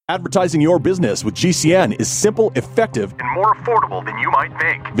Advertising your business with GCN is simple, effective, and more affordable than you might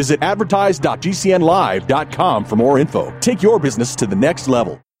think. Visit advertise.gcnlive.com for more info. Take your business to the next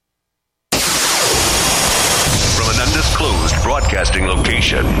level. From an undisclosed broadcasting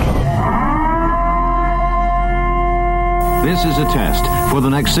location. This is a test. For the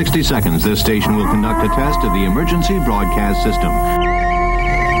next 60 seconds, this station will conduct a test of the emergency broadcast system.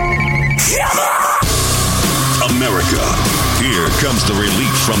 America, here comes the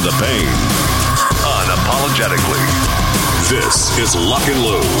relief from the pain. Unapologetically. This is Lock and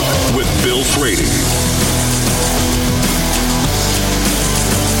Load with Bill Frady.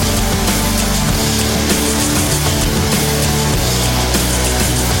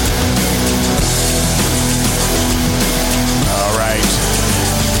 All right.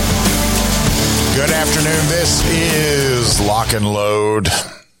 Good afternoon. This is Lock and Load.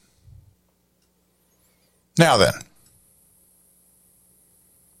 Now then,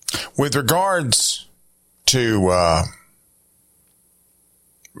 with regards to, well,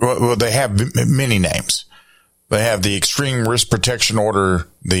 they have many names. They have the Extreme Risk Protection Order,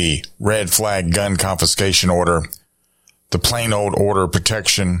 the Red Flag Gun Confiscation Order, the Plain Old Order of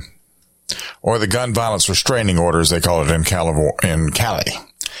Protection, or the Gun Violence Restraining Order, as they call it in Cali.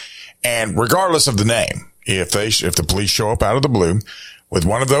 And regardless of the name, if the police show up out of the blue with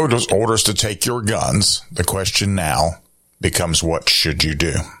one of those orders to take your guns, the question now becomes, what should you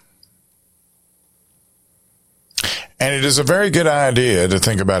do? And it is a very good idea to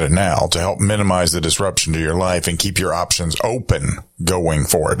think about it now to help minimize the disruption to your life and keep your options open going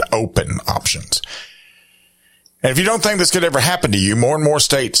forward. Open options. And if you don't think this could ever happen to you, more and more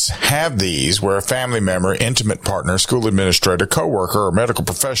states have these where a family member, intimate partner, school administrator, coworker, or medical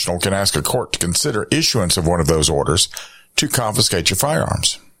professional can ask a court to consider issuance of one of those orders to confiscate your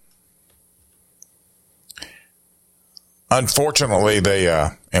firearms. Unfortunately, they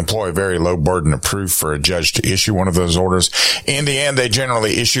employ a very low burden of proof for a judge to issue one of those orders. In the end, they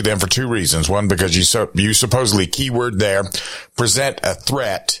generally issue them for two reasons. One, because you supposedly, keyword there, present a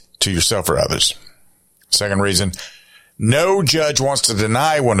threat to yourself or others. Second reason, no judge wants to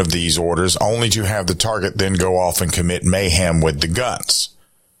deny one of these orders only to have the target then go off and commit mayhem with the guns.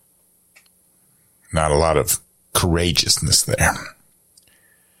 Not a lot of courageousness there.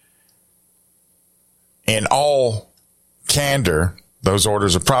 In all candor, those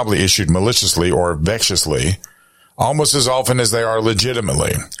orders are probably issued maliciously or vexatiously, almost as often as they are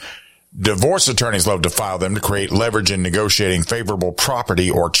legitimately. Divorce attorneys love to file them to create leverage in negotiating favorable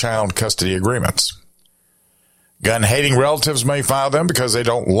property or child custody agreements. Gun-hating relatives may file them because they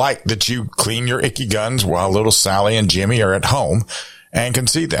don't like that you clean your icky guns while little Sally and Jimmy are at home and can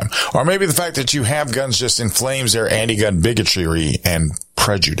see them. Or maybe the fact that you have guns just inflames their anti-gun bigotry and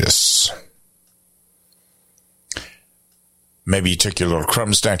prejudice. Maybe you took your little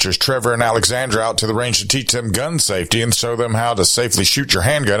crumb snatchers, Trevor and Alexandra, out to the range to teach them gun safety and show them how to safely shoot your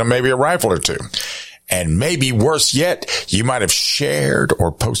handgun and maybe a rifle or two. And maybe worse yet, you might have shared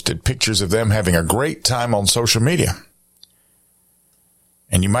or posted pictures of them having a great time on social media.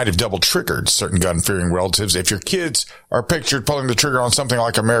 And you might have double-triggered certain gun-fearing relatives if your kids are pictured pulling the trigger on something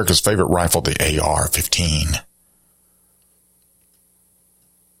like America's favorite rifle, the AR-15.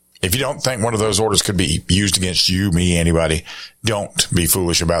 If you don't think one of those orders could be used against you, me, anybody, don't be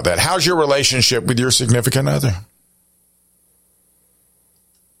foolish about that. How's your relationship with your significant other?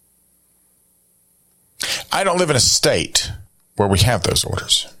 I don't live in a state where we have those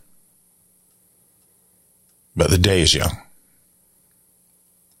orders. But the day is young.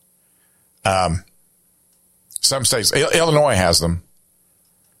 Some states, Illinois has them.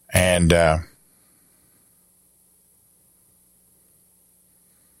 And,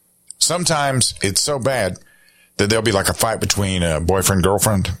 sometimes it's so bad that there'll be like a fight between a boyfriend,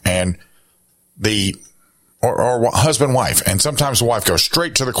 girlfriend, and or husband, wife. And sometimes the wife goes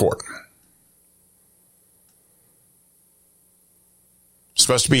straight to the court. It's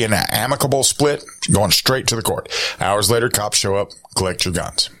supposed to be an amicable split, going straight to the court. Hours later, cops show up, collect your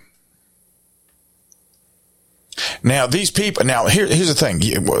guns. Now, these people, here's the thing.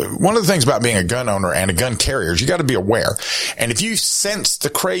 One of the things about being a gun owner and a gun carrier is you got to be aware. And if you sense the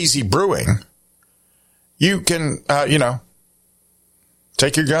crazy brewing, you can,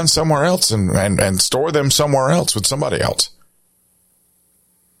 take your guns somewhere else and store them somewhere else with somebody else.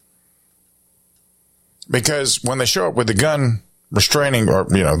 Because when they show up with the gun restraining or,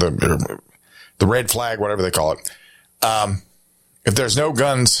 the red flag, whatever they call it, if there's no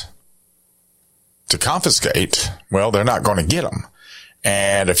guns to confiscate, well, they're not going to get them.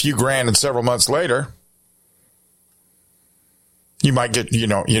 And a few grand and several months later, you might get, you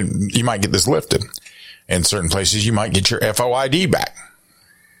might get this lifted. In certain places, you might get your FOID back.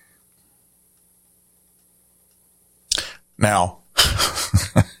 Now,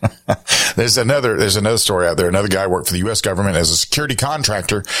 there's another story out there. Another guy worked for the U.S. government as a security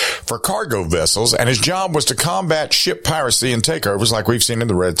contractor for cargo vessels, and his job was to combat ship piracy and takeovers like we've seen in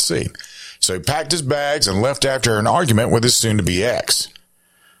the Red Sea. So he packed his bags and left after an argument with his soon-to-be ex.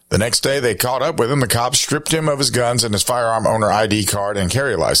 The next day, they caught up with him. The cops stripped him of his guns and his firearm owner ID card and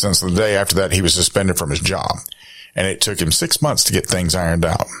carry license. The day after that, he was suspended from his job, and it took him 6 months to get things ironed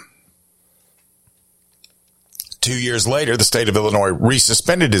out. 2 years later, the state of Illinois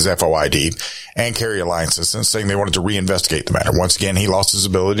resuspended his FOID and carry license, saying they wanted to reinvestigate the matter. Once again, he lost his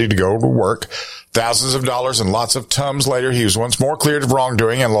ability to go to work. Thousands of dollars and lots of Tums later, he was once more cleared of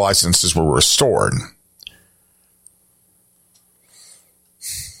wrongdoing and the licenses were restored.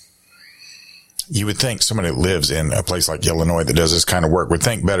 You would think somebody that lives in a place like Illinois that does this kind of work would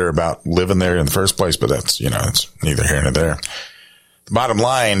think better about living there in the first place, but that's, it's neither here nor there. The bottom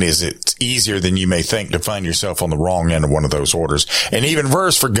line is it's easier than you may think to find yourself on the wrong end of one of those orders. And even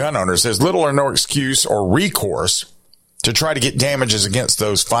verse for gun owners, there's little or no excuse or recourse to try to get damages against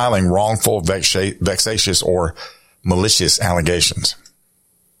those filing wrongful, vexatious, or malicious allegations.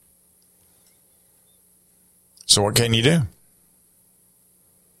 So what can you do?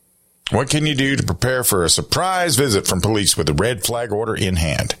 What can you do to prepare for a surprise visit from police with a red flag order in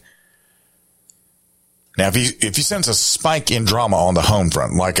hand? Now, if he sense a spike in drama on the home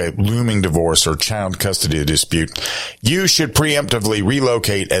front, like a looming divorce or child custody dispute, you should preemptively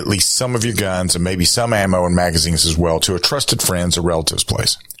relocate at least some of your guns and maybe some ammo and magazines as well to a trusted friend's or relative's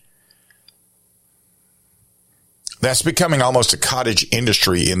place. That's becoming almost a cottage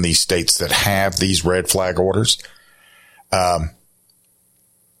industry in these states that have these red flag orders.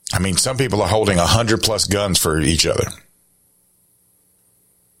 Some people are holding 100 plus guns for each other.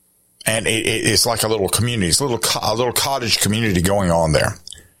 And it's like a little community. It's a little cottage community going on there.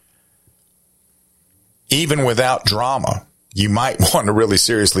 Even without drama, you might want to really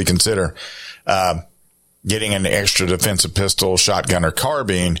seriously consider getting an extra defensive pistol, shotgun, or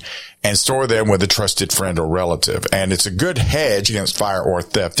carbine and store them with a trusted friend or relative. And it's a good hedge against fire or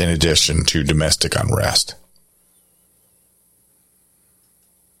theft in addition to domestic unrest.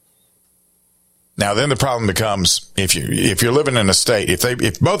 Now, then the problem becomes if you're living in a state,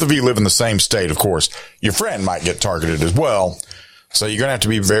 if both of you live in the same state, of course, your friend might get targeted as well. So you're going to have to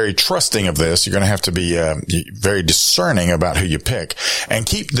be very trusting of this. You're going to have to be very discerning about who you pick and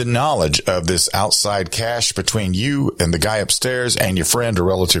keep the knowledge of this outside cache between you and the guy upstairs and your friend or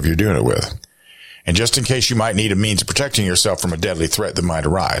relative you're doing it with. And just in case you might need a means of protecting yourself from a deadly threat that might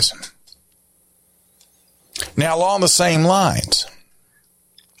arise. Now, along the same lines,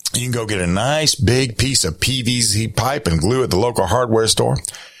 you can go get a nice big piece of PVC pipe and glue at the local hardware store.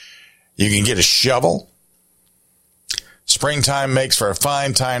 You can get a shovel. Springtime makes for a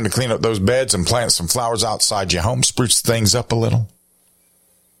fine time to clean up those beds and plant some flowers outside your home, spruce things up a little.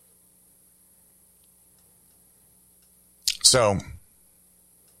 So,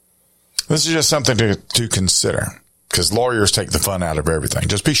 this is just something to consider. Because lawyers take the fun out of everything.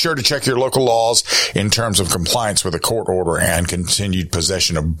 Just be sure to check your local laws in terms of compliance with a court order and continued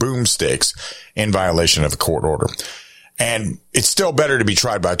possession of boomsticks in violation of a court order. And it's still better to be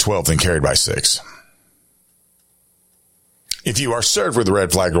tried by 12 than carried by 6. If you are served with a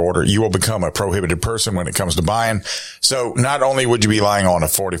red flag order, you will become a prohibited person when it comes to buying. So not only would you be lying on a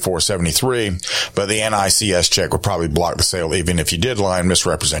 4473, but the NICS check would probably block the sale even if you did lie and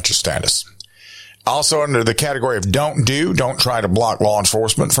misrepresent your status. Also, under the category of don't try to block law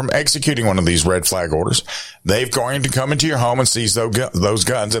enforcement from executing one of these red flag orders. They're going to come into your home and seize those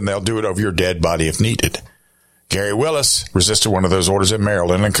guns, and they'll do it over your dead body if needed. Gary Willis resisted one of those orders in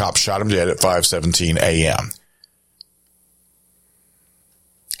Maryland, and cops shot him dead at 5:17 a.m.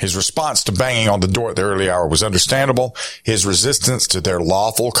 His response to banging on the door at the early hour was understandable. His resistance to their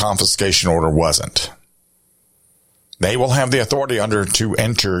lawful confiscation order wasn't. They will have the authority to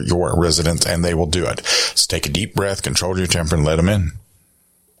enter your residence, and they will do it. So take a deep breath, control your temper, and let them in.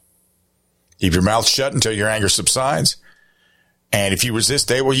 Keep your mouth shut until your anger subsides. And if you resist,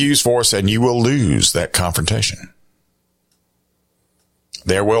 they will use force, and you will lose that confrontation.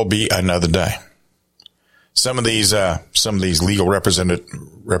 There will be another day. Some of these legal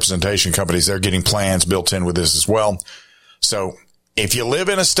representation companies, they're getting plans built in with this as well. So if you live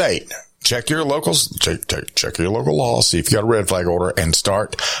in a state, check your locals, check your local laws, see if you got a red flag order, and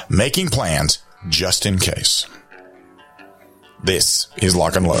start making plans just in case. This is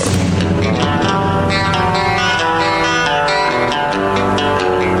Lock and Load.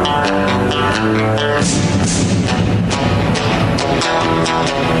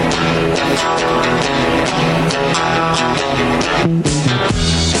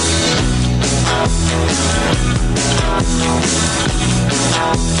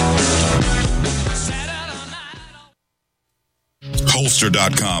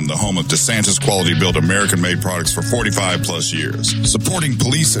 Holster.com, the home of DeSantis quality-built American-made products for 45 plus years. Supporting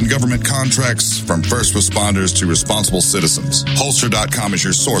police and government contracts from first responders to responsible citizens. Holster.com is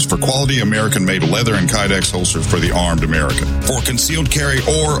your source for quality American-made leather and Kydex holsters for the armed American. For concealed carry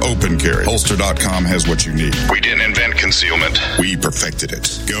or open carry, Holster.com has what you need. We didn't invent concealment. We perfected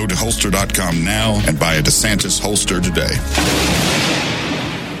it. Go to Holster.com now and buy a DeSantis holster today.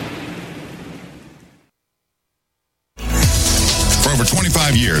 For over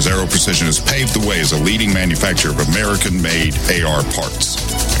 25 years, Aero Precision has paved the way as a leading manufacturer of American-made AR parts.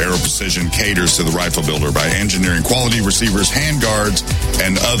 Aero Precision caters to the rifle builder by engineering quality receivers, handguards,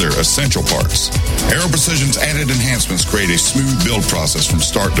 and other essential parts. Aero Precision's added enhancements create a smooth build process from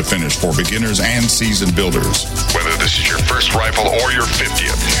start to finish for beginners and seasoned builders. Whether this is your first rifle or your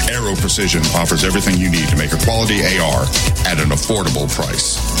 50th, Aero Precision offers everything you need to make a quality AR at an affordable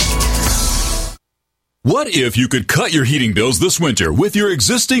price. What if you could cut your heating bills this winter with your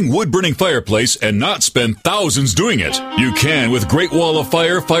existing wood-burning fireplace and not spend thousands doing it? You can with Great Wall of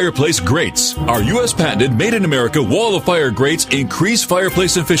Fire fireplace grates. Our U.S. patented made-in-America Wall of Fire grates increase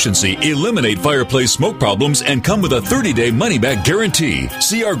fireplace efficiency, eliminate fireplace smoke problems, and come with a 30-day money-back guarantee.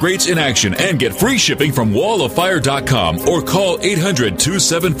 See our grates in action and get free shipping from walloffire.com or call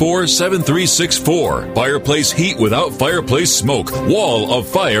 800-274-7364. Fireplace heat without fireplace smoke.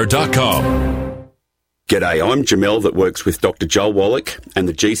 walloffire.com. G'day, I'm Jamel that works with Dr. Joel Wallach and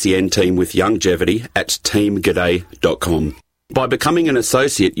the GCN team with Longevity at teamg'day.com. By becoming an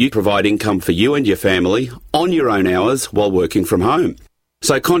associate, you provide income for you and your family on your own hours while working from home.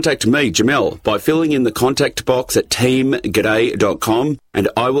 So contact me, Jamel, by filling in the contact box at teamg'day.com and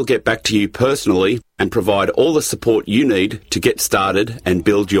I will get back to you personally and provide all the support you need to get started and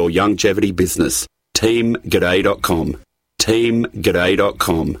build your longevity business. teamg'day.com.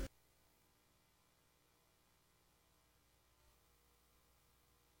 teamg'day.com.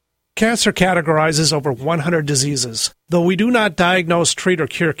 Cancer categorizes over 100 diseases. Though we do not diagnose, treat, or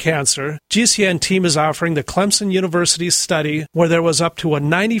cure cancer, GCN team is offering the Clemson University study where there was up to a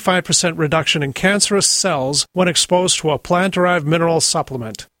 95% reduction in cancerous cells when exposed to a plant-derived mineral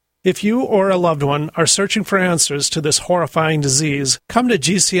supplement. If you or a loved one are searching for answers to this horrifying disease, come to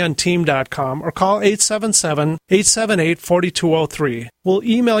GCNteam.com or call 877-878-4203. We'll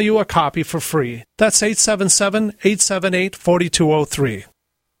email you a copy for free. That's 877-878-4203.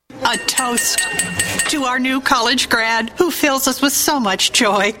 A toast to our new college grad who fills us with so much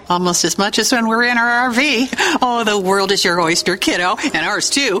joy, almost as much as when we're in our RV. Oh, the world is your oyster, kiddo, and ours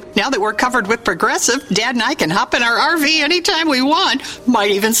too. Now that we're covered with Progressive, Dad and I can hop in our RV anytime we want.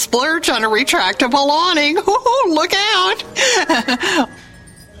 Might even splurge on a retractable awning. Ooh, look out.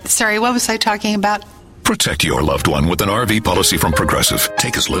 Sorry, what was I talking about? Protect your loved one with an RV policy from Progressive.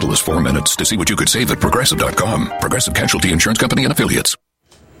 Take as little as 4 minutes to see what you could save at Progressive.com. Progressive Casualty Insurance Company and Affiliates.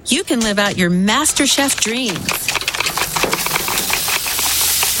 You can live out your MasterChef dreams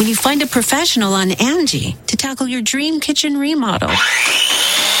when you find a professional on Angie to tackle your dream kitchen remodel.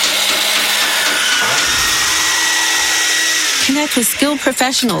 Connect with skilled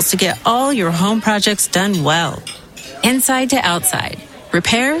professionals to get all your home projects done well. Inside to outside,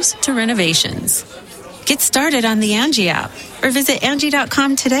 repairs to renovations. Get started on the Angie app or visit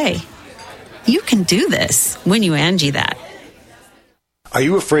Angie.com today. You can do this when you Angie that. Are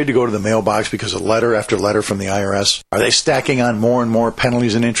you afraid to go to the mailbox because of letter after letter from the IRS? Are they stacking on more and more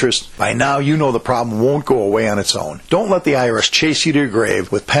penalties and interest? By now, you know the problem won't go away on its own. Don't let the IRS chase you to your grave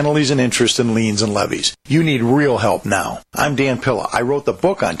with penalties and interest and liens and levies. You need real help now. I'm Dan Pilla. I wrote the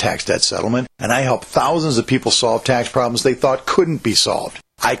book on tax debt settlement, and I help thousands of people solve tax problems they thought couldn't be solved.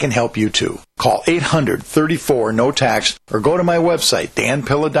 I can help you too. Call 800-34-NO-TAX or go to my website,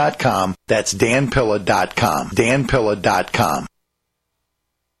 danpilla.com. That's danpilla.com. danpilla.com.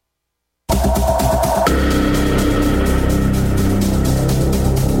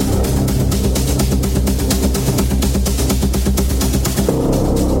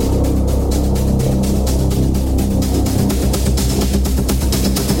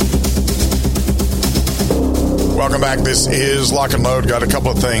 Welcome back. This is Lock and Load. Got a couple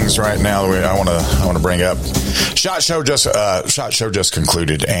of things right now that I want to bring up. SHOT Show just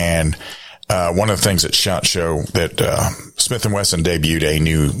concluded, and one of the things at SHOT Show that Smith & Wesson debuted a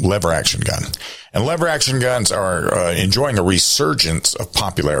new lever action gun, and lever action guns are enjoying a resurgence of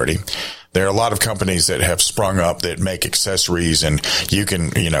popularity. There are a lot of companies that have sprung up that make accessories, and you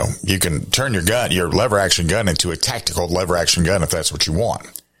can turn your lever action gun into a tactical lever action gun if that's what you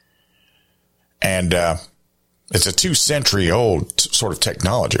want. And it's a 2-century-old sort of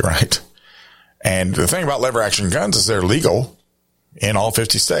technology, right? And the thing about lever action guns is they're legal in all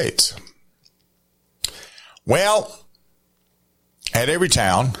 50 states. Well, At every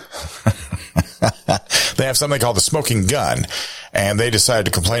town, they have something called the smoking gun, and they decided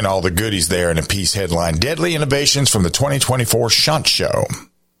to complain all the goodies there in a piece headline, Deadly Innovations from the 2024 SHOT Show.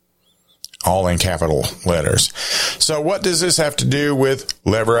 All in capital letters. So what does this have to do with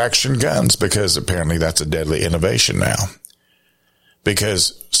lever action guns? Because apparently that's a deadly innovation now.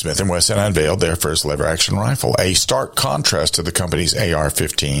 Because Smith & Wesson unveiled their first lever action rifle, a stark contrast to the company's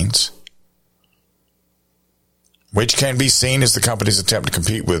AR-15s, which can be seen as the company's attempt to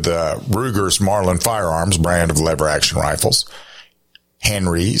compete with Ruger's Marlin Firearms brand of lever-action rifles,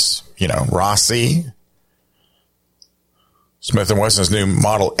 Henry's, Rossi. Smith & Wesson's new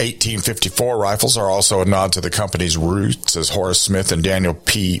Model 1854 rifles are also a nod to the company's roots, as Horace Smith and Daniel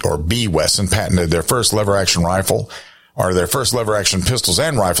B. Wesson patented their first lever-action rifle, or their first lever-action pistols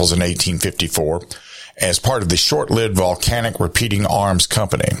and rifles in 1854, as part of the short-lived Volcanic Repeating Arms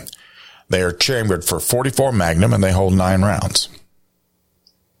Company. They are chambered for .44 Magnum, and they hold 9 rounds.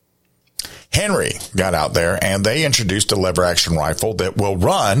 Henry got out there, and they introduced a lever-action rifle that will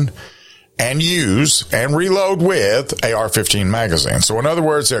run and use and reload with AR-15 magazines. So in other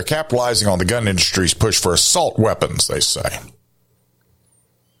words, they're capitalizing on the gun industry's push for assault weapons, they say.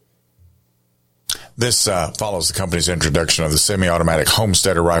 This follows the company's introduction of the semi-automatic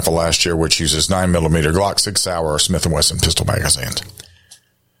Homesteader rifle last year, which uses 9mm Glock 6 Hour or Smith & Wesson pistol magazines.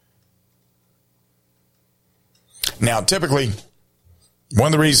 Now, typically, one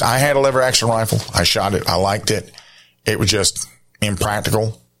of the reasons I had a lever-action rifle, I shot it, I liked it. It was just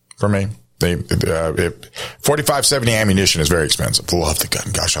impractical for me. 4570 ammunition is very expensive. Love the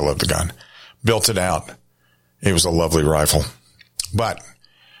gun. Gosh, I love the gun. Built it out. It was a lovely rifle. But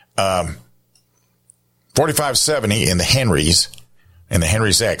 4570 in the Henry's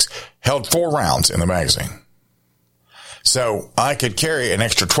X, held 4 rounds in the magazine. So I could carry an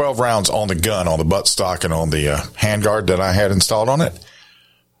extra 12 rounds on the gun, on the buttstock, and on the handguard that I had installed on it.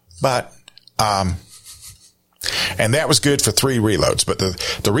 But, and that was good for 3 reloads. But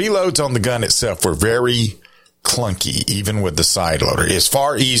the reloads on the gun itself were very clunky, even with the side loader. It's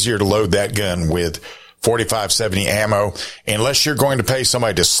far easier to load that gun with 4570 ammo, unless you're going to pay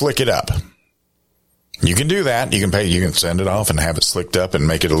somebody to slick it up. You can do that. You can send it off and have it slicked up and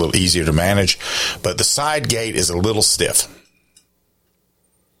make it a little easier to manage. But the side gate is a little stiff.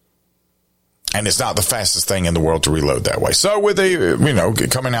 And it's not the fastest thing in the world to reload that way. So with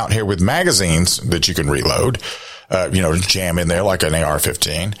coming out here with magazines that you can reload, jam in there like an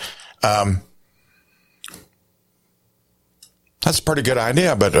AR-15, that's a pretty good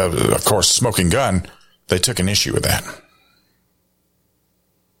idea. But of course, Smoking Gun, they took an issue with that.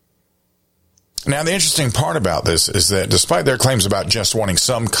 Now, the interesting part about this is that despite their claims about just wanting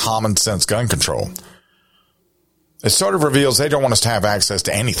some common sense gun control, it sort of reveals they don't want us to have access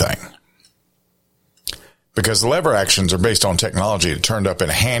to anything. Because the lever actions are based on technology that turned up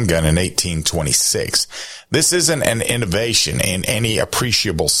in a handgun in 1826. This isn't an innovation in any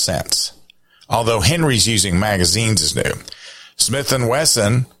appreciable sense. Although Henry's using magazines is new. Smith &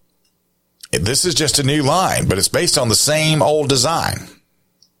 Wesson, this is just a new line, but it's based on the same old design.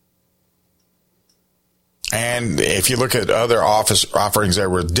 And if you look at other offerings, there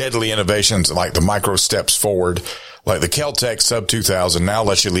were deadly innovations like the micro steps forward, like the Kel-Tec Sub 2000 now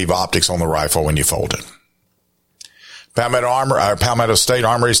lets you leave optics on the rifle when you fold it. Palmetto State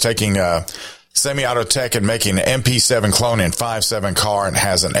Armory is taking semi-auto tech and making an MP7 clone in 5.7 car and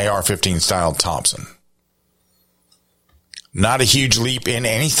has an AR-15 style Thompson. Not a huge leap in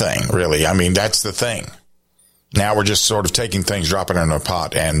anything, really. I mean, that's the thing. Now we're just sort of taking things, dropping it in a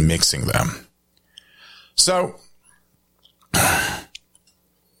pot and mixing them. So,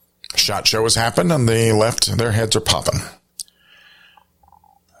 SHOT Show has happened and their heads are popping.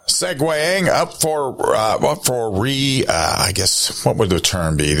 Segueing up for I guess, what would the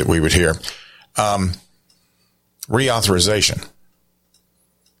term be that we would hear? Reauthorization.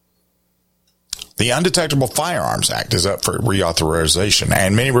 The Undetectable Firearms Act is up for reauthorization,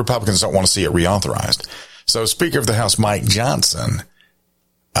 and many Republicans don't want to see it reauthorized. So Speaker of the House Mike Johnson,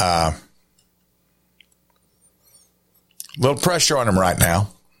 little pressure on him right now.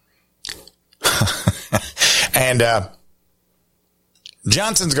 And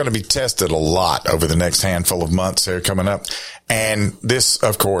Johnson's going to be tested a lot over the next handful of months here coming up. And this,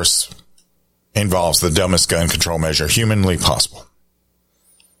 of course, involves the dumbest gun control measure humanly possible.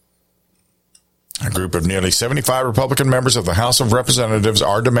 A group of nearly 75 Republican members of the House of Representatives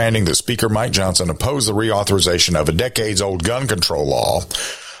are demanding that Speaker Mike Johnson oppose the reauthorization of a decades-old gun control law,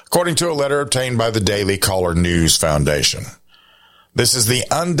 according to a letter obtained by the Daily Caller News Foundation. This is the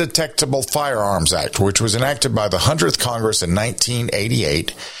Undetectable Firearms Act, which was enacted by the 100th Congress in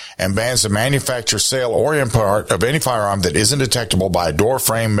 1988 and bans the manufacture, sale, or import of any firearm that isn't detectable by a door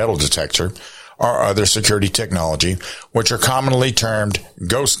frame metal detector or other security technology, which are commonly termed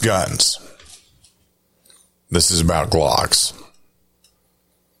ghost guns. This is about Glocks.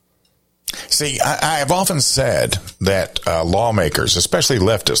 See, I have often said that lawmakers, especially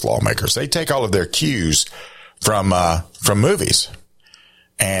leftist lawmakers, they take all of their cues from movies.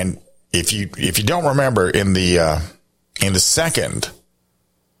 And if you don't remember, in the second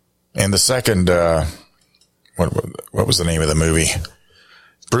what was the name of the movie?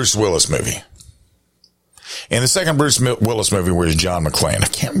 Bruce Willis movie. In the second Bruce Willis movie, where John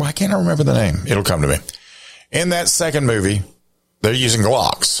McClane, why can't I remember the name? It'll come to me. In that second movie, they're using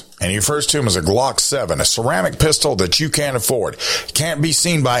Glocks, and he refers to them as a Glock 7, a ceramic pistol that you can't afford. Can't be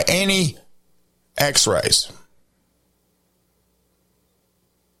seen by any X-rays.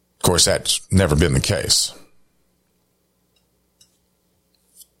 Of course, that's never been the case.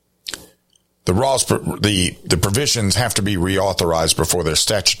 The provisions have to be reauthorized before their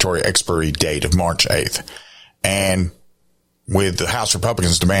statutory expiry date of March 8th. And with the House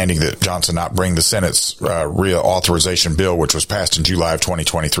Republicans demanding that Johnson not bring the Senate's reauthorization bill, which was passed in July of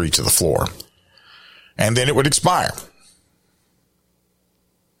 2023, to the floor. And then it would expire.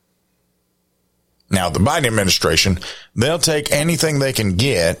 Now, the Biden administration, they'll take anything they can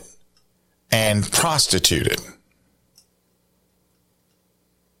get and prostitute it.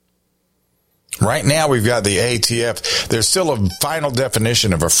 Right now, we've got the ATF. There's still a final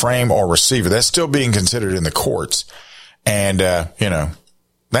definition of a frame or receiver. That's still being considered in the courts. And,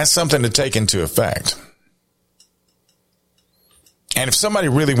 that's something to take into effect. And if somebody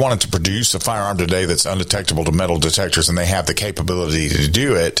really wanted to produce a firearm today that's undetectable to metal detectors and they have the capability to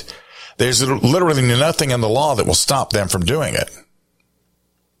do it, there's literally nothing in the law that will stop them from doing it.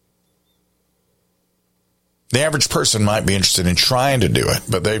 The average person might be interested in trying to do it,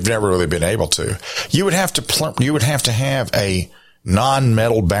 but they've never really been able to. You would have to have a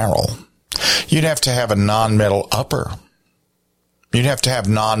non-metal barrel. You'd have to have a non-metal upper. You'd have to have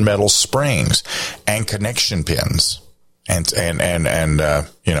non-metal springs and connection pins and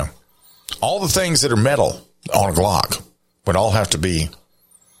all the things that are metal on a Glock would all have to be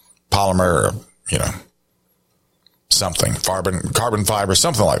polymer or, something, carbon fiber,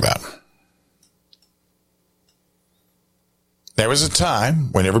 something like that. There was a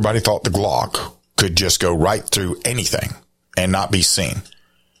time when everybody thought the Glock could just go right through anything and not be seen.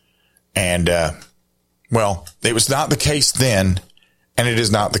 And, it was not the case then, and it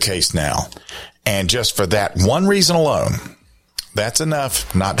is not the case now. And just for that one reason alone, that's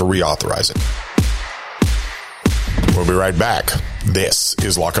enough not to reauthorize it. We'll be right back. This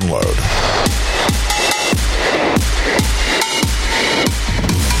is Lock and Load.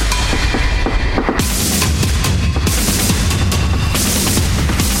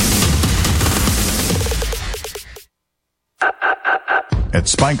 At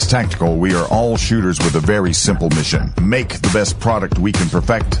Spikes Tactical, we are all shooters with a very simple mission. Make the best product we can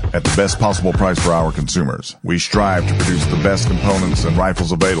perfect at the best possible price for our consumers. We strive to produce the best components and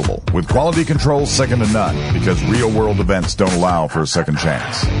rifles available, with quality control second to none, because real-world events don't allow for a second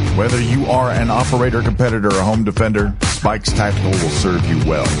chance. Whether you are an operator, competitor, or home defender, Spikes Tactical will serve you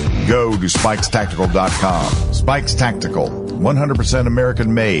well. Go to spikestactical.com. Spikes Tactical, 100%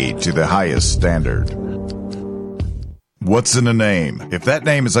 American-made to the highest standard. What's in a name? If that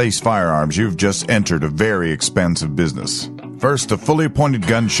name is Ace Firearms, you've just entered a very expensive business. First, a fully appointed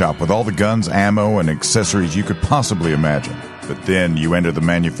gun shop with all the guns, ammo, and accessories you could possibly imagine. But then you enter the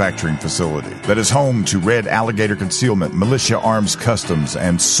manufacturing facility that is home to Red Alligator Concealment, Militia Arms Customs,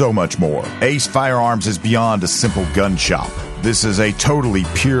 and so much more. Ace Firearms is beyond a simple gun shop. This is a totally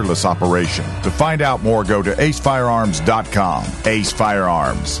peerless operation. To find out more, go to acefirearms.com. Ace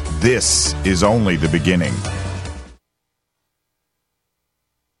Firearms. This is only the beginning.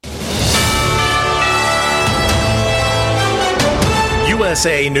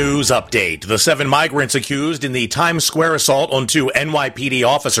 USA News Update. The 7 migrants accused in the Times Square assault on 2 NYPD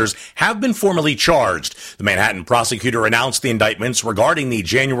officers have been formally charged. The Manhattan prosecutor announced the indictments regarding the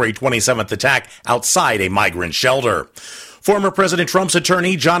January 27th attack outside a migrant shelter. Former President Trump's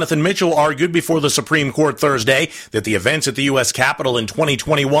attorney, Jonathan Mitchell, argued before the Supreme Court Thursday that the events at the U.S. Capitol in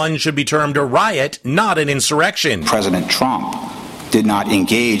 2021 should be termed a riot, not an insurrection. President Trump did not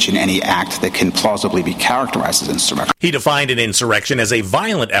engage in any act that can plausibly be characterized as insurrection. He defined an insurrection as a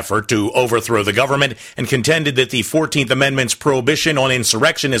violent effort to overthrow the government and contended that the 14th Amendment's prohibition on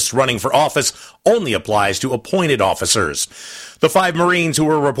insurrectionists running for office only applies to appointed officers. The 5 Marines who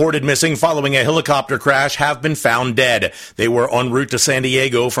were reported missing following a helicopter crash have been found dead. They were en route to San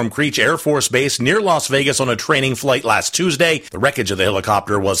Diego from Creech Air Force Base near Las Vegas on a training flight last Tuesday. The wreckage of the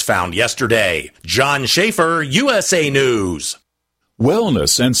helicopter was found yesterday. John Schaefer, USA News.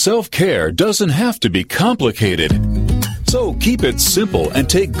 Wellness and self-care doesn't have to be complicated. So keep it simple and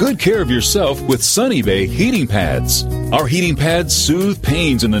take good care of yourself with Sunny Bay heating pads. Our heating pads soothe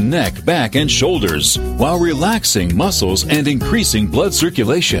pains in the neck, back, and shoulders while relaxing muscles and increasing blood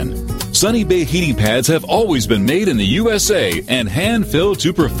circulation. Sunny Bay heating pads have always been made in the USA and hand-filled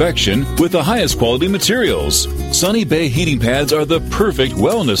to perfection with the highest quality materials. Sunny Bay heating pads are the perfect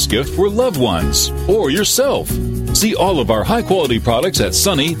wellness gift for loved ones or yourself. See all of our high-quality products at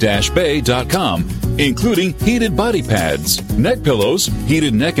sunny-bay.com, including heated body pads, neck pillows,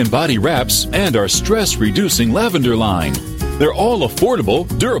 heated neck and body wraps, and our stress-reducing lavender line. They're all affordable,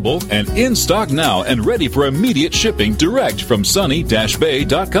 durable, and in stock now and ready for immediate shipping direct from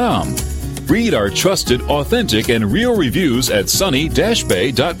sunny-bay.com. Read our trusted, authentic, and real reviews at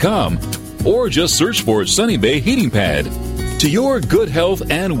sunny-bay.com or just search for Sunny Bay Heating Pad. To your good health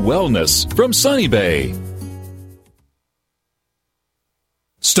and wellness from Sunny Bay.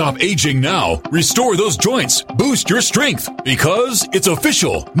 Stop aging now. Restore those joints. Boost your strength. Because it's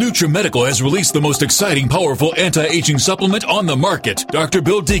official. NutriMedical has released the most exciting, powerful anti-aging supplement on the market. Dr.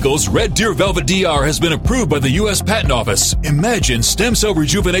 Bill Deagle's Red Deer Velvet DR has been approved by the U.S. Patent Office. Imagine stem cell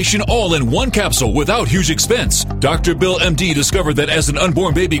rejuvenation all in one capsule without huge expense. Dr. Bill MD discovered that as an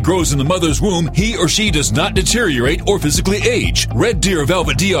unborn baby grows in the mother's womb, he or she does not deteriorate or physically age. Red Deer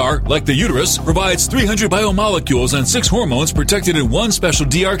Velvet DR, like the uterus, provides 300 biomolecules and 6 hormones protected in one special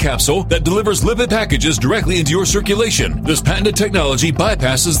DR capsule that delivers lipid packages directly into your circulation. This patented technology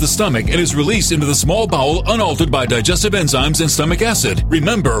bypasses the stomach and is released into the small bowel unaltered by digestive enzymes and stomach acid.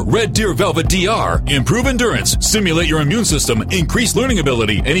 Remember, Red Deer Velvet DR. Improve endurance, stimulate your immune system, increase learning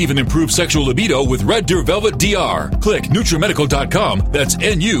ability, and even improve sexual libido with Red Deer Velvet DR. Click NutriMedical.com, that's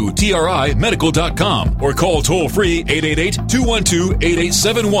N-U-T-R-I medical.com, or call toll-free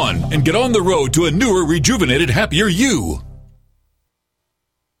 888-212-8871 and get on the road to a newer, rejuvenated, happier you.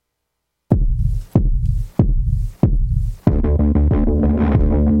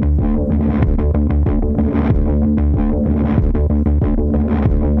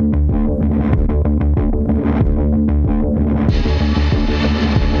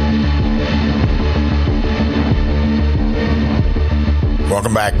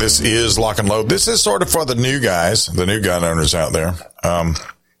 Welcome back. This is Lock and Load. This is sort of for the new guys, the new gun owners out there.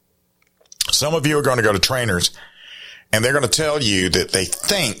 Some of you are going to go to trainers and they're going to tell you that they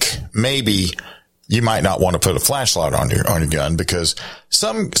think maybe you might not want to put a flashlight on your gun because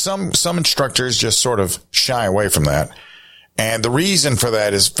some instructors just sort of shy away from that. And the reason for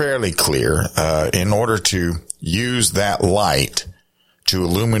that is fairly clear. In order to use that light to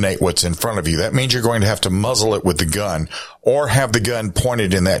illuminate what's in front of you, that means you're going to have to muzzle it with the gun or have the gun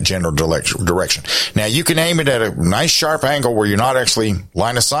pointed in that general direction. Now, you can aim it at a nice sharp angle where you're not actually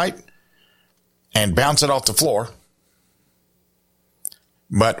line of sight and bounce it off the floor.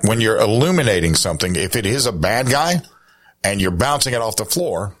 But when you're illuminating something, if it is a bad guy and you're bouncing it off the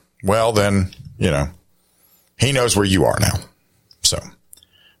floor, well, then, he knows where you are now. So,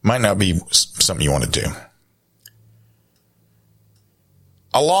 might not be something you want to do.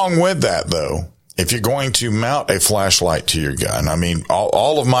 Along with that, though, if you're going to mount a flashlight to your gun,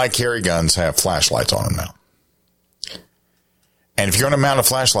 all of my carry guns have flashlights on them now. And if you're going to mount a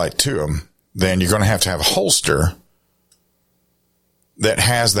flashlight to them, then you're going to have a holster that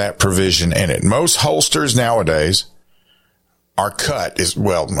has that provision in it. Most holsters nowadays are cut.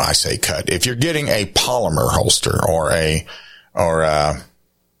 I say cut. If you're getting a polymer holster or any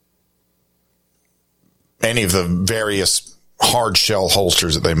of the various hard shell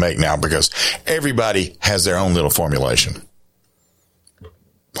holsters that they make now, because everybody has their own little formulation.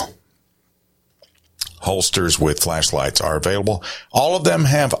 Holsters with flashlights are available. All of them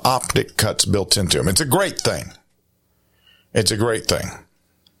have optic cuts built into them. It's a great thing. It's a great thing.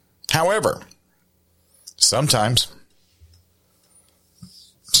 However, sometimes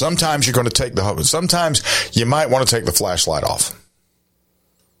you're going to sometimes you might want to take the flashlight off.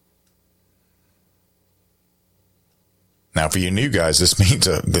 Now, for you new guys, this means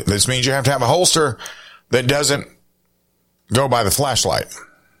you have to have a holster that doesn't go by the flashlight.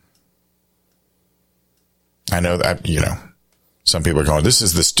 I know that, some people are going, this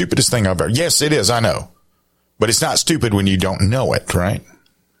is the stupidest thing I've ever. Yes, it is. I know. But it's not stupid when you don't know it, right?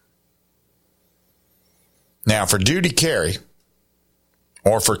 Now, for duty carry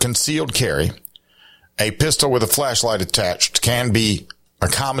or for concealed carry, a pistol with a flashlight attached can be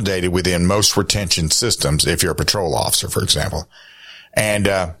accommodated within most retention systems if you're a patrol officer, for example.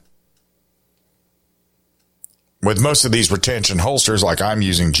 And with most of these retention holsters, like I'm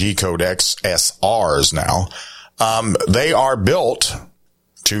using G-Code XSRs now, they are built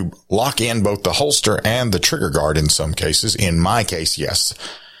to lock in both the holster and the trigger guard in some cases. In my case, yes.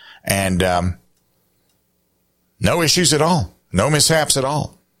 And no issues at all. No mishaps at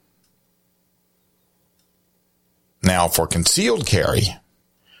all. Now, for concealed carry,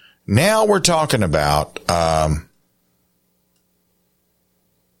 now we're talking about a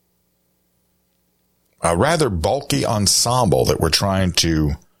rather bulky ensemble that we're trying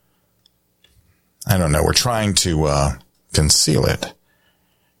to, conceal it.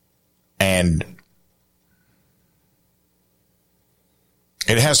 And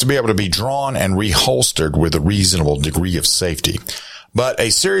it has to be able to be drawn and reholstered with a reasonable degree of safety. But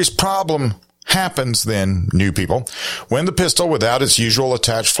a serious problem happens then, new people, when the pistol without its usual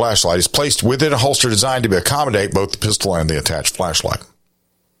attached flashlight is placed within a holster designed to accommodate both the pistol and the attached flashlight.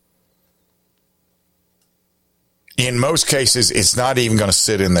 In most cases, it's not even going to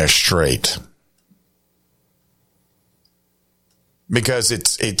sit in there straight. Because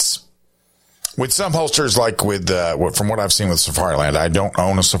it's with some holsters, like with, from what I've seen with Safariland, I don't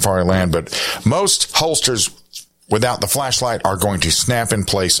own a Safariland, but most holsters without the flashlight are going to snap in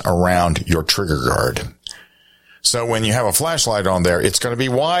place around your trigger guard. So when you have a flashlight on there, it's going to be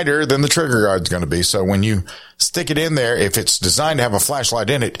wider than the trigger guard is going to be. So when you stick it in there, if it's designed to have a flashlight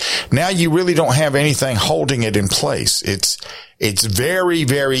in it, now you really don't have anything holding it in place. It's very,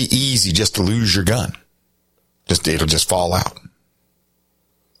 very easy just to lose your gun. It'll just fall out.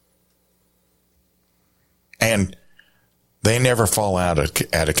 And they never fall out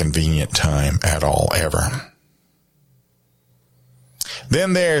at a convenient time at all, ever.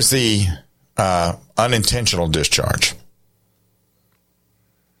 Then there's the unintentional discharge.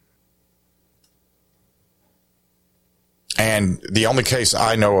 And the only case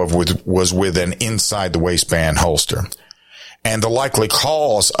I know of was with an inside the waistband holster. And the likely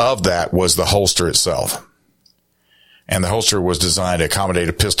cause of that was the holster itself. And the holster was designed to accommodate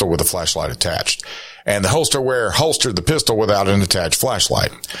a pistol with a flashlight attached. And the holster wearer holstered the pistol without an attached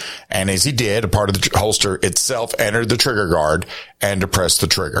flashlight. And as he did, a part of the holster itself entered the trigger guard and depressed the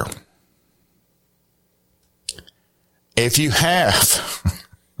trigger. If you have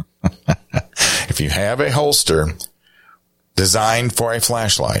a holster designed for a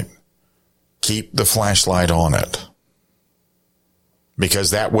flashlight, keep the flashlight on it.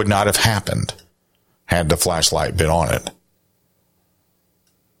 Because that would not have happened had the flashlight been on it.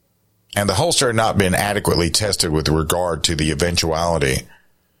 And the holster had not been adequately tested with regard to the eventuality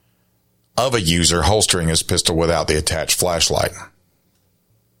of a user holstering his pistol without the attached flashlight.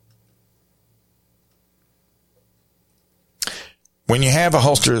 When you have a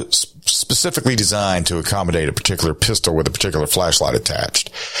holster specifically designed to accommodate a particular pistol with a particular flashlight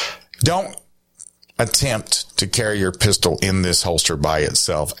attached, don't attempt to carry your pistol in this holster by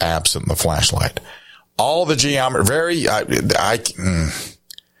itself absent the flashlight. All the geometry,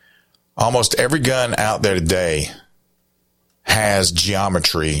 almost every gun out there today has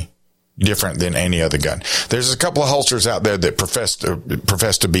geometry different than any other gun. There's a couple of holsters out there that profess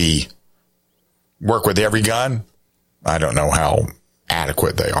to work with every gun. I don't know how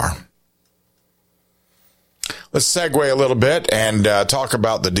adequate they are. Let's segue a little bit and talk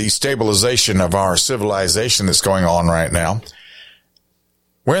about the destabilization of our civilization that's going on right now.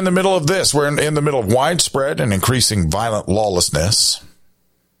 We're in the middle of this. We're in the middle of widespread and increasing violent lawlessness.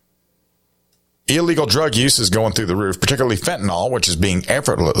 Illegal drug use is going through the roof, particularly fentanyl, which is being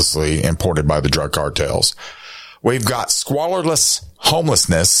effortlessly imported by the drug cartels. We've got squalorless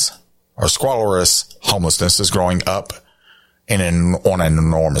homelessness is growing up on an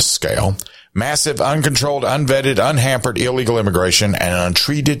enormous scale. Massive, uncontrolled, unvetted, unhampered illegal immigration and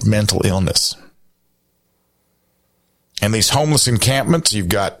untreated mental illness. In these homeless encampments, you've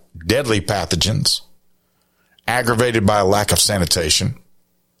got deadly pathogens, aggravated by a lack of sanitation.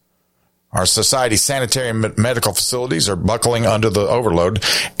 Our society's sanitary and medical facilities are buckling under the overload,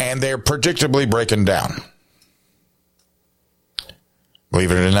 and they're predictably breaking down. Believe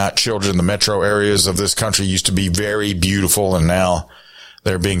it or not, children in the metro areas of this country used to be very beautiful, and now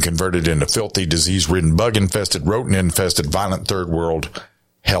they're being converted into filthy, disease-ridden, bug-infested, rodent-infested, violent third-world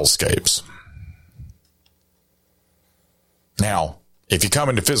hellscapes. Now, if you come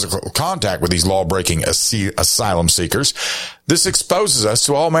into physical contact with these law-breaking asylum seekers, this exposes us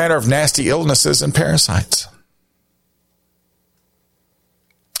to all manner of nasty illnesses and parasites.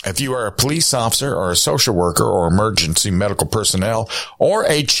 If you are a police officer or a social worker or emergency medical personnel or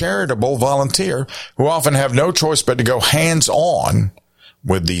a charitable volunteer who often have no choice but to go hands-on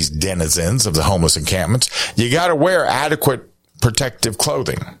with these denizens of the homeless encampments, you got to wear adequate protective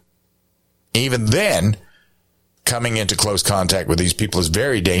clothing. Even then, coming into close contact with these people is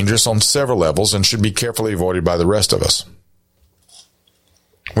very dangerous on several levels and should be carefully avoided by the rest of us.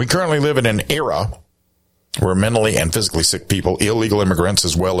 We currently live in an era where mentally and physically sick people, illegal immigrants,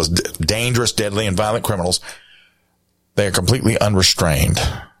 as well as dangerous, deadly, and violent criminals, they are completely unrestrained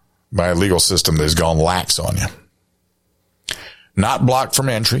by a legal system that has gone lax on you. Not blocked from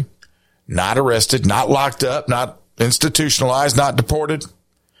entry, not arrested, not locked up, not institutionalized, not deported,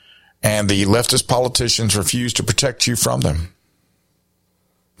 and the leftist politicians refuse to protect you from them.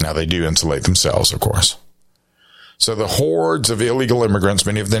 Now, they do insulate themselves, of course. So the hordes of illegal immigrants,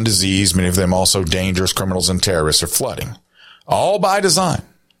 many of them diseased, many of them also dangerous criminals and terrorists, are flooding, all by design.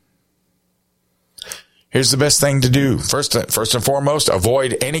 Here's the best thing to do. First and foremost,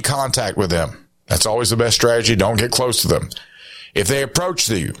 avoid any contact with them. That's always the best strategy. Don't get close to them. If they approach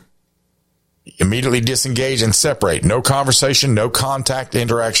you, immediately disengage and separate. No conversation, no contact,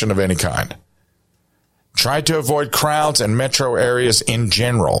 interaction of any kind. Try to avoid crowds and metro areas in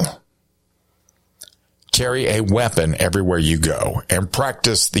general. Carry a weapon everywhere you go and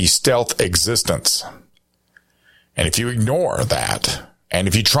practice the stealth existence. And if you ignore that, and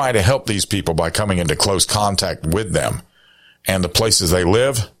if you try to help these people by coming into close contact with them and the places they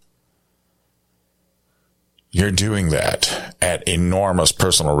live, you're doing that at enormous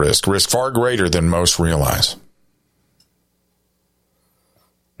personal risk far greater than most realize.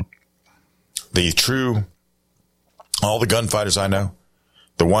 All the gunfighters I know,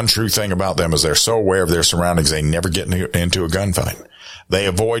 the one true thing about them is they're so aware of their surroundings, they never get into a gunfight. They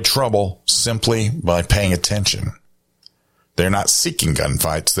avoid trouble simply by paying attention. They're not seeking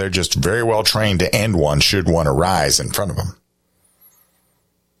gunfights. They're just very well trained to end one should one arise in front of them.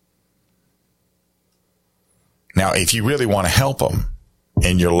 Now, if you really want to help them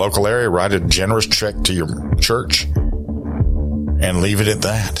in your local area, write a generous check to your church and leave it at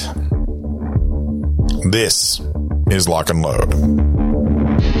that. This is Lock and Load.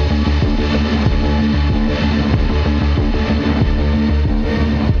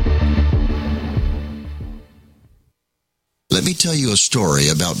 Let me tell you a story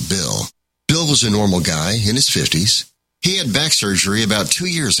about Bill. Bill was a normal guy in his 50s. He had back surgery about 2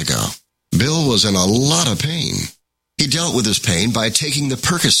 years ago. Bill was in a lot of pain. He dealt with his pain by taking the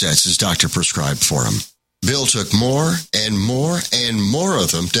Percocets his doctor prescribed for him. Bill took more and more and more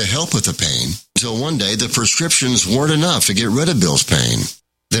of them to help with the pain, until one day the prescriptions weren't enough to get rid of Bill's pain.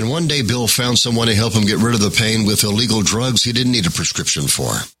 Then one day Bill found someone to help him get rid of the pain with illegal drugs he didn't need a prescription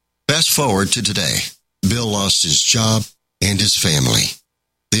for. Fast forward to today. Bill lost his job and his family.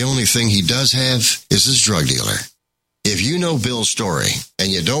 The only thing he does have is his drug dealer. If you know Bill's story and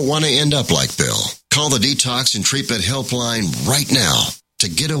you don't want to end up like Bill, call the Detox and Treatment Helpline right now to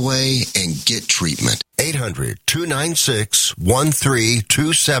get away and get treatment.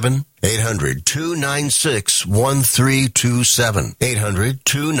 800-296-1327. 800-296-1327.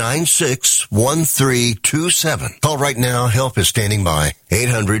 800-296-1327. Call right now. Help is standing by.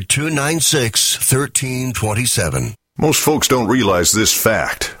 800-296-1327. Most folks don't realize this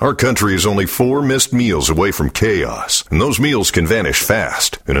fact. Our country is only 4 missed meals away from chaos, and those meals can vanish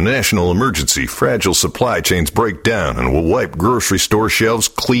fast. In a national emergency, fragile supply chains break down and will wipe grocery store shelves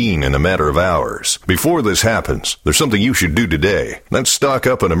clean in a matter of hours. Before this happens, there's something you should do today. That's stock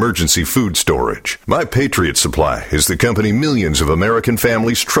up on emergency food storage. My Patriot Supply is the company millions of American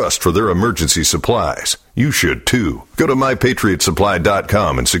families trust for their emergency supplies. You should too. Go to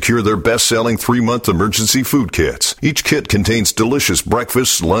MyPatriotSupply.com and secure their best-selling 3-month emergency food kits. Each kit contains delicious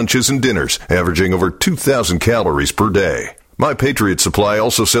breakfasts, lunches, and dinners, averaging over 2,000 calories per day. My Patriot Supply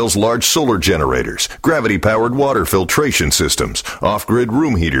also sells large solar generators, gravity-powered water filtration systems, off-grid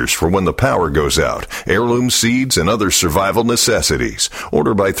room heaters for when the power goes out, heirloom seeds, and other survival necessities.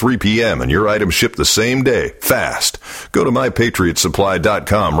 Order by 3 p.m. and your items ship the same day, fast. Go to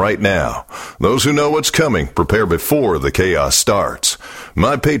MyPatriotSupply.com right now. Those who know what's coming prepare before the chaos starts.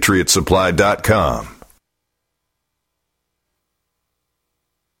 MyPatriotSupply.com.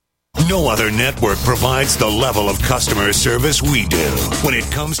 No other network provides the level of customer service we do. When it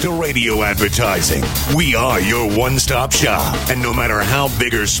comes to radio advertising, we are your one-stop shop. And no matter how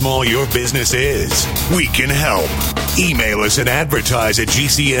big or small your business is, we can help. Email us at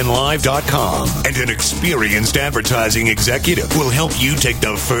advertise@gcnlive.com, and an experienced advertising executive will help you take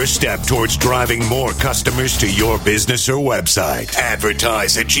the first step towards driving more customers to your business or website.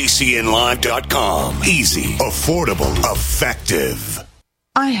 Advertise@gcnlive.com. Easy, affordable, effective.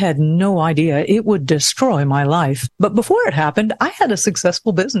 I had no idea it would destroy my life. But before it happened, I had a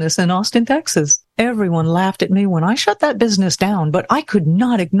successful business in Austin, Texas. Everyone laughed at me when I shut that business down, but I could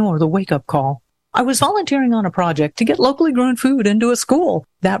not ignore the wake-up call. I was volunteering on a project to get locally grown food into a school.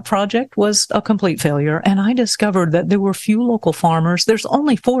 That project was a complete failure, and I discovered that there were few local farmers. There's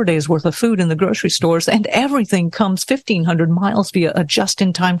only 4 days worth of food in the grocery stores, and everything comes 1,500 miles via a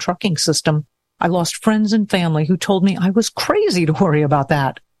just-in-time trucking system. I lost friends and family who told me I was crazy to worry about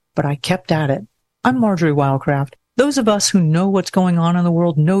that, but I kept at it. I'm Marjorie Wildcraft. Those of us who know what's going on in the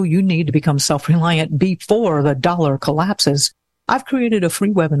world know you need to become self-reliant before the dollar collapses. I've created a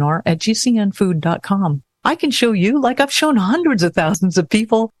free webinar at gcnfood.com. I can show you, like I've shown hundreds of thousands of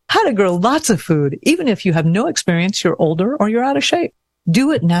people, how to grow lots of food, even if you have no experience, you're older, or you're out of shape.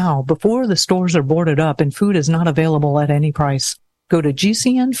 Do it now before the stores are boarded up and food is not available at any price. Go to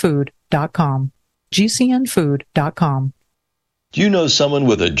gcnfood.com. gcnfood.com. Do you know someone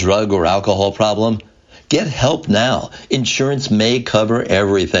with a drug or alcohol problem? Get help now. Insurance may cover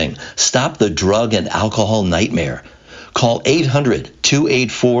everything. Stop the drug and alcohol nightmare. Call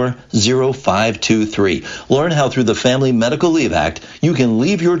 800-284-0523. Learn how through the Family Medical Leave Act, you can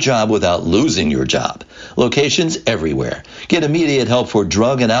leave your job without losing your job. Locations everywhere. Get immediate help for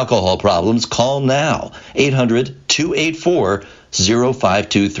drug and alcohol problems. Call now.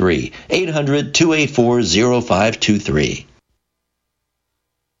 800-284-0523. 800-284-0523.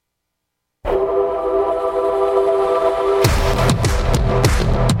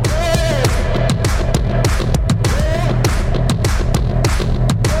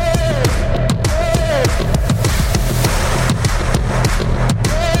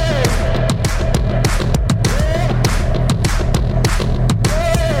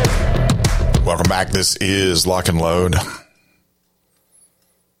 Welcome back. This is Lock and Load.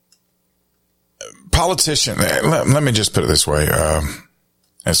 Politician, let me just put it this way.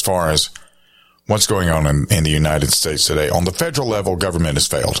 As far as what's going on in the United States today, on the federal level, government has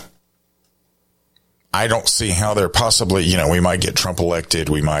failed. I don't see how they're possibly, we might get Trump elected,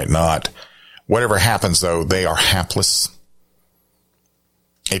 we might not. Whatever happens, though, they are hapless.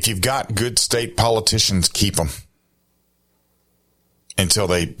 If you've got good state politicians, keep them until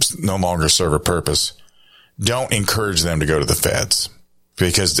they no longer serve a purpose. Don't encourage them to go to the feds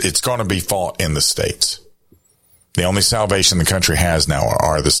because it's going to be fought in the states. The only salvation the country has now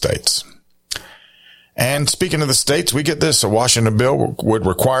are the states. And speaking of the states, we get this. A Washington bill would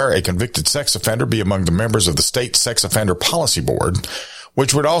require a convicted sex offender be among the members of the state sex offender policy board,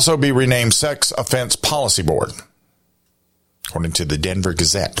 which would also be renamed Sex Offense Policy Board, according to the Denver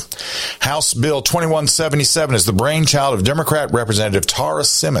Gazette. House Bill 2177 is the brainchild of Democrat Representative Tara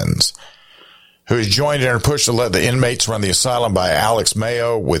Simmons, who has joined in her push to let the inmates run the asylum by Alex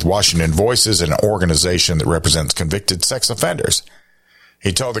Mayo with Washington Voices, an organization that represents convicted sex offenders.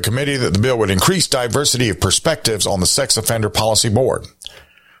 He told the committee that the bill would increase diversity of perspectives on the Sex Offender Policy Board.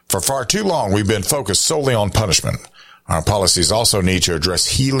 For far too long, we've been focused solely on punishment. Our policies also need to address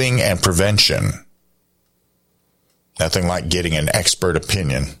healing and prevention. Nothing like getting an expert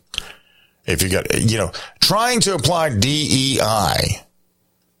opinion. If you got, trying to apply DEI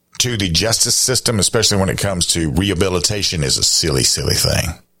to the justice system, especially when it comes to rehabilitation, is a silly, silly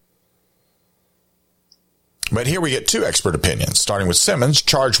thing. But here we get two expert opinions, starting with Simmons,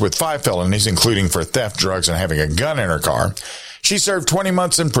 charged with 5 felonies, including for theft, drugs, and having a gun in her car. She served 20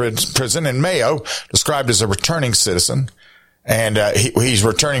 months in prison, and Mayo, described as a returning citizen, and he's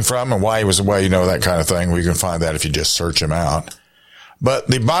returning from and why he was away, that kind of thing. We can find that if you just search him out. But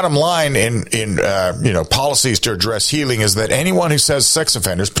the bottom line in policies to address healing is that anyone who says sex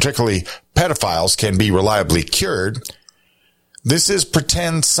offenders, particularly pedophiles, can be reliably cured, this is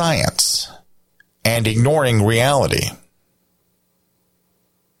pretend science and ignoring reality.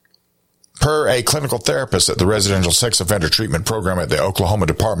 Per a clinical therapist at the Residential Sex Offender Treatment Program at the Oklahoma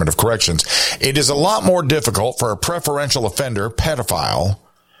Department of Corrections, it is a lot more difficult for a preferential offender, pedophile,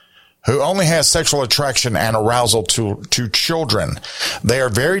 who only has sexual attraction and arousal to children. They are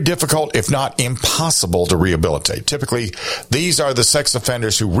very difficult, if not impossible, to rehabilitate. Typically, these are the sex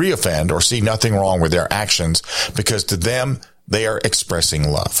offenders who reoffend or see nothing wrong with their actions because to them, they are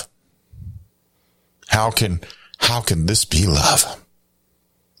expressing love. How can this be love?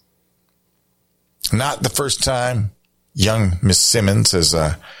 Not the first time young Miss Simmons has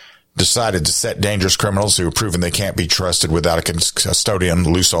decided to set dangerous criminals who have proven they can't be trusted without a custodian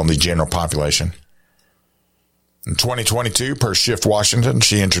loose on the general population. In 2022, per Shift Washington,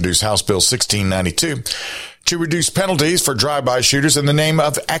 she introduced House Bill 1692 to reduce penalties for drive-by shooters in the name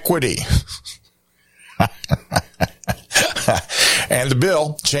of equity. And the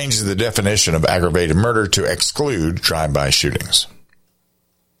bill changes the definition of aggravated murder to exclude drive-by shootings.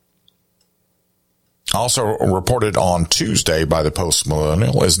 Also reported on Tuesday by the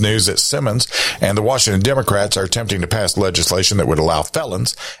Post-Millennial is news that Simmons and the Washington Democrats are attempting to pass legislation that would allow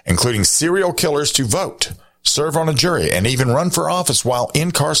felons, including serial killers, to vote, serve on a jury, and even run for office while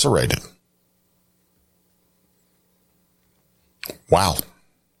incarcerated. Wow.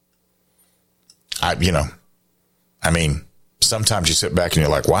 Sometimes you sit back and you're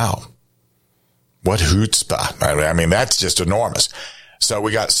like, wow, what chutzpah. I mean, that's just enormous. So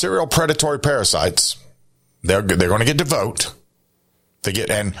we got serial predatory parasites. They're going to get to vote.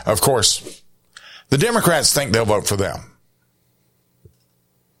 And of course, the Democrats think they'll vote for them.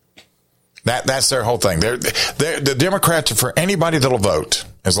 That's their whole thing. The Democrats are for anybody that'll vote,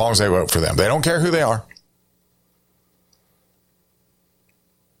 as long as they vote for them. They don't care who they are.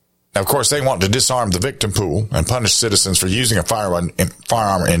 Now, of course, they want to disarm the victim pool and punish citizens for using a firearm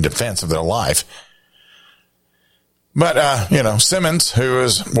in defense of their life. But, Simmons, who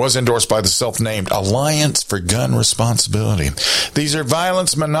was endorsed by the self-named Alliance for Gun Responsibility. These are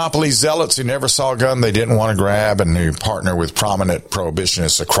violence monopoly zealots who never saw a gun they didn't want to grab and who partner with prominent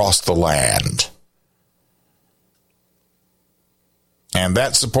prohibitionists across the land. And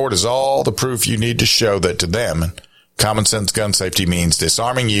that support is all the proof you need to show that to them, common sense gun safety means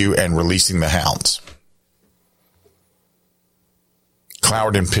disarming you and releasing the hounds.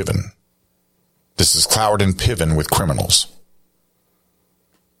 Cloward and Piven. This is Cloward and Piven with criminals.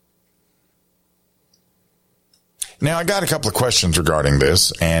 Now, I got a couple of questions regarding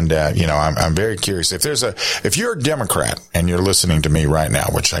this, and, I'm very curious. If you're a Democrat and you're listening to me right now,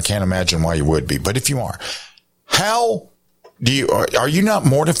 which I can't imagine why you would be, but if you are, are you not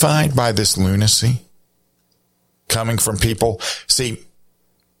mortified by this lunacy coming from people? See,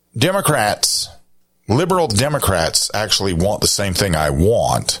 liberal Democrats actually want the same thing I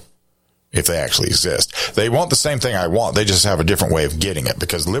want. If they actually exist. They want the same thing I want. They just have a different way of getting it,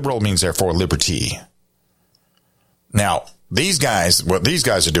 because liberal means therefore liberty. Now, what these guys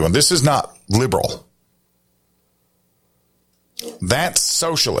are doing, this is not liberal. That's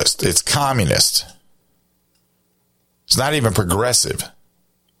socialist. It's communist. It's not even progressive.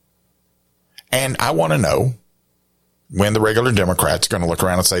 And I want to know when the regular Democrats are going to look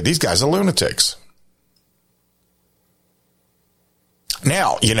around and say, these guys are lunatics.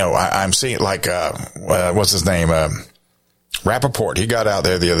 Now, I'm seeing what's his name? Rappaport. He got out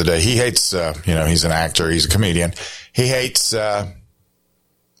there the other day. He hates, he's an actor. He's a comedian. He hates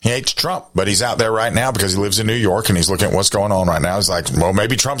Trump, but he's out there right now because he lives in New York and he's looking at what's going on right now. He's like, well,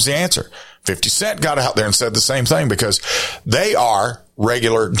 maybe Trump's the answer. 50 Cent got out there and said the same thing because they are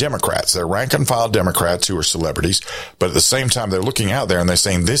regular Democrats. They're rank and file Democrats who are celebrities, but at the same time, they're looking out there and they're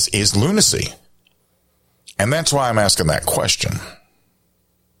saying this is lunacy. And that's why I'm asking that question.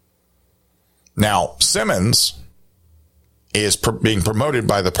 Now, Simmons is being promoted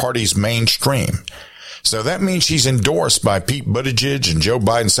by the party's mainstream. So that means she's endorsed by Pete Buttigieg and Joe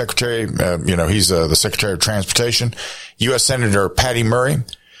Biden's secretary. He's the Secretary of Transportation, U.S. Senator Patty Murray.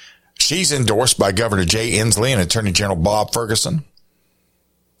 She's endorsed by Governor Jay Inslee and Attorney General Bob Ferguson.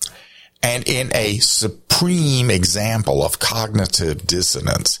 And in a supreme example of cognitive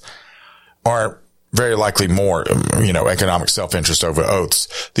dissonance, or very likely more, economic self-interest over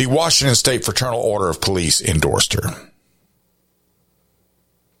oaths, the Washington State Fraternal Order of Police endorsed her.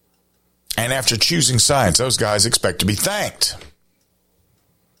 And after choosing sides, those guys expect to be thanked.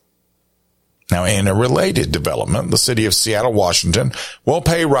 Now, in a related development, the city of Seattle, Washington, will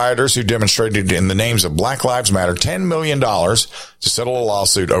pay rioters who demonstrated in the names of Black Lives Matter $10 million to settle a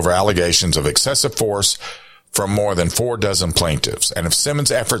lawsuit over allegations of excessive force from more than 4 dozen plaintiffs. And if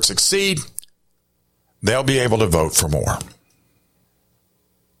Simmons' efforts succeed, they'll be able to vote for more.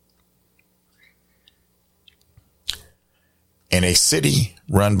 In a city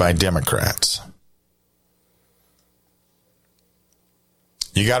run by Democrats,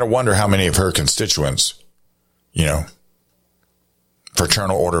 you got to wonder how many of her constituents,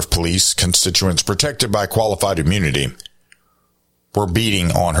 Fraternal Order of Police constituents protected by qualified immunity, were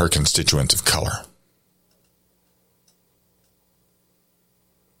beating on her constituents of color.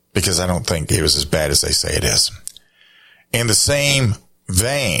 Because I don't think it was as bad as they say it is. In the same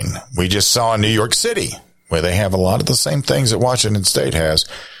vein, we just saw in New York City, where they have a lot of the same things that Washington State has.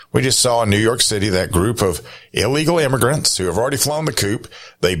 We just saw in New York City that group of illegal immigrants who have already flown the coop.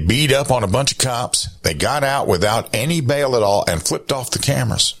 They beat up on a bunch of cops. They got out without any bail at all and flipped off the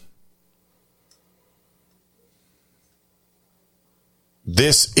cameras.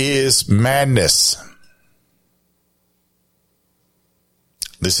 This is madness.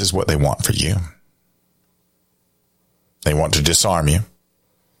 This is what they want for you. They want to disarm you.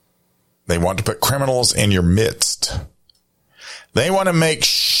 They want to put criminals in your midst. They want to make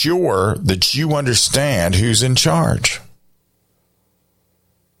sure that you understand who's in charge.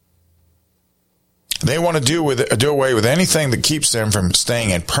 They want to do away with anything that keeps them from staying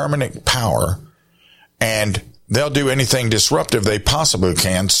in permanent power, and they'll do anything disruptive they possibly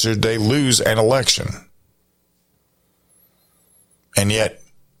can should they lose an election. And yet,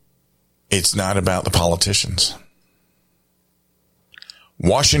 it's not about the politicians.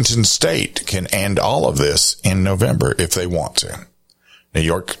 Washington State can end all of this in November if they want to. New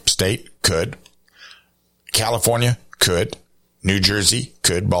York State could. California could. New Jersey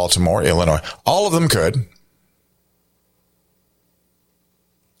could. Baltimore, Illinois. All of them could.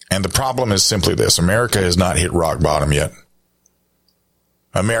 And the problem is simply this. America has not hit rock bottom yet.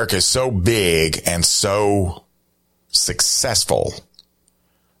 America is so big and so successful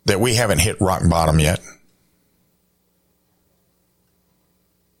that we haven't hit rock bottom yet.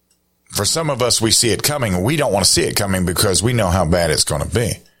 For some of us, we see it coming. We don't want to see it coming because we know how bad it's going to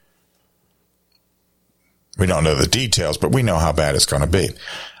be. We don't know the details, but we know how bad it's going to be.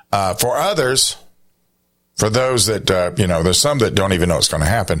 For others, for those that, there's some that don't even know it's going to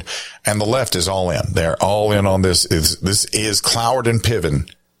happen. And the left is all in. They're all in on this. This is Cloward and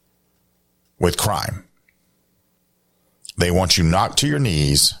Piven with crime. They want you knocked to your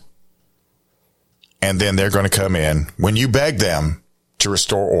knees. And then they're going to come in when you beg them to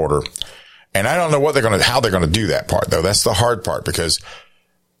restore order. And I don't know how they're going to do that part, though. That's the hard part, because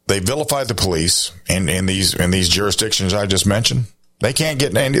they vilify the police in these jurisdictions I just mentioned. They can't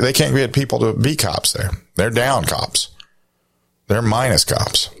get people to be cops there. They're down cops. They're minus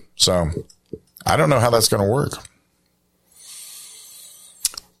cops. So I don't know how that's going to work.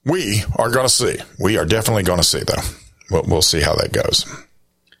 We are going to see. We are definitely going to see, though. We'll see how that goes.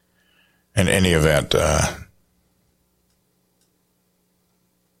 In any event,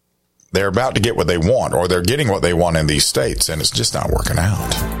 they're about to get what they want, or they're getting what they want in these states, and it's just not working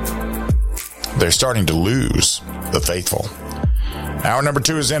out. They're starting to lose the faithful. Hour number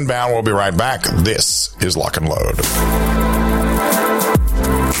 2 is inbound. We'll be right back. This is Lock and Load.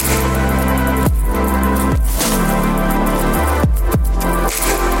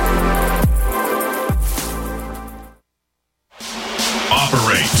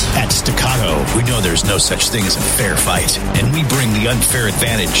 At Staccato, we know there's no such thing as a fair fight, and we bring the unfair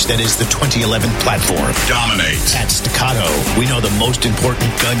advantage that is the 2011 platform. Dominate. At Staccato, we know the most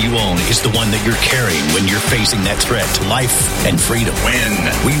important gun you own is the one that you're carrying when you're facing that threat to life and freedom. Win.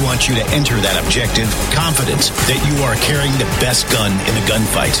 We want you to enter that objective confident that you are carrying the best gun in the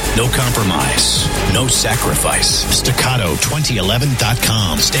gunfight. No compromise, no sacrifice.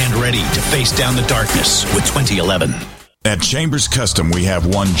 Staccato2011.com. Stand ready to face down the darkness with 2011. At Chambers Custom, we have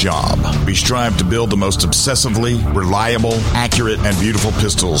one job. We strive to build the most obsessively reliable, accurate, and beautiful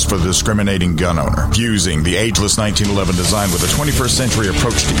pistols for the discriminating gun owner. Fusing the ageless 1911 design with a 21st century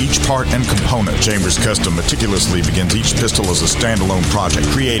approach to each part and component, Chambers Custom meticulously begins each pistol as a standalone project,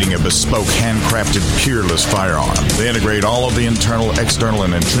 creating a bespoke, handcrafted, peerless firearm. They integrate all of the internal, external,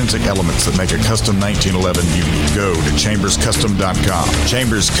 and intrinsic elements that make a custom 1911 unique. Go to chamberscustom.com.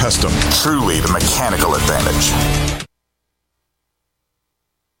 Chambers Custom, truly the mechanical advantage.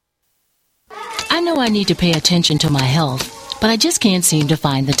 I know I need to pay attention to my health, but I just can't seem to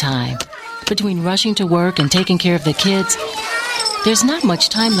find the time. Between rushing to work and taking care of the kids, there's not much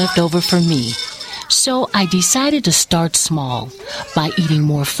time left over for me. So I decided to start small by eating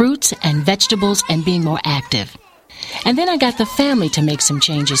more fruits and vegetables and being more active. And then I got the family to make some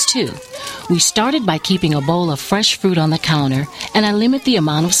changes too. We started by keeping a bowl of fresh fruit on the counter, and I limit the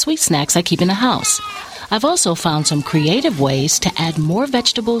amount of sweet snacks I keep in the house. I've also found some creative ways to add more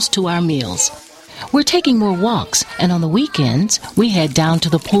vegetables to our meals. We're taking more walks, and on the weekends, we head down to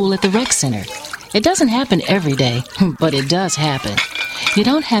the pool at the rec center. It doesn't happen every day, but it does happen. You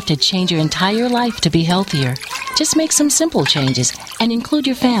don't have to change your entire life to be healthier. Just make some simple changes and include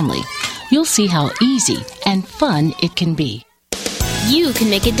your family. You'll see how easy and fun it can be. You can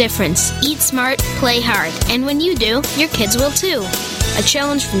make a difference. Eat smart, play hard, and when you do, your kids will too. A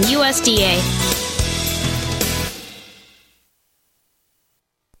challenge from USDA.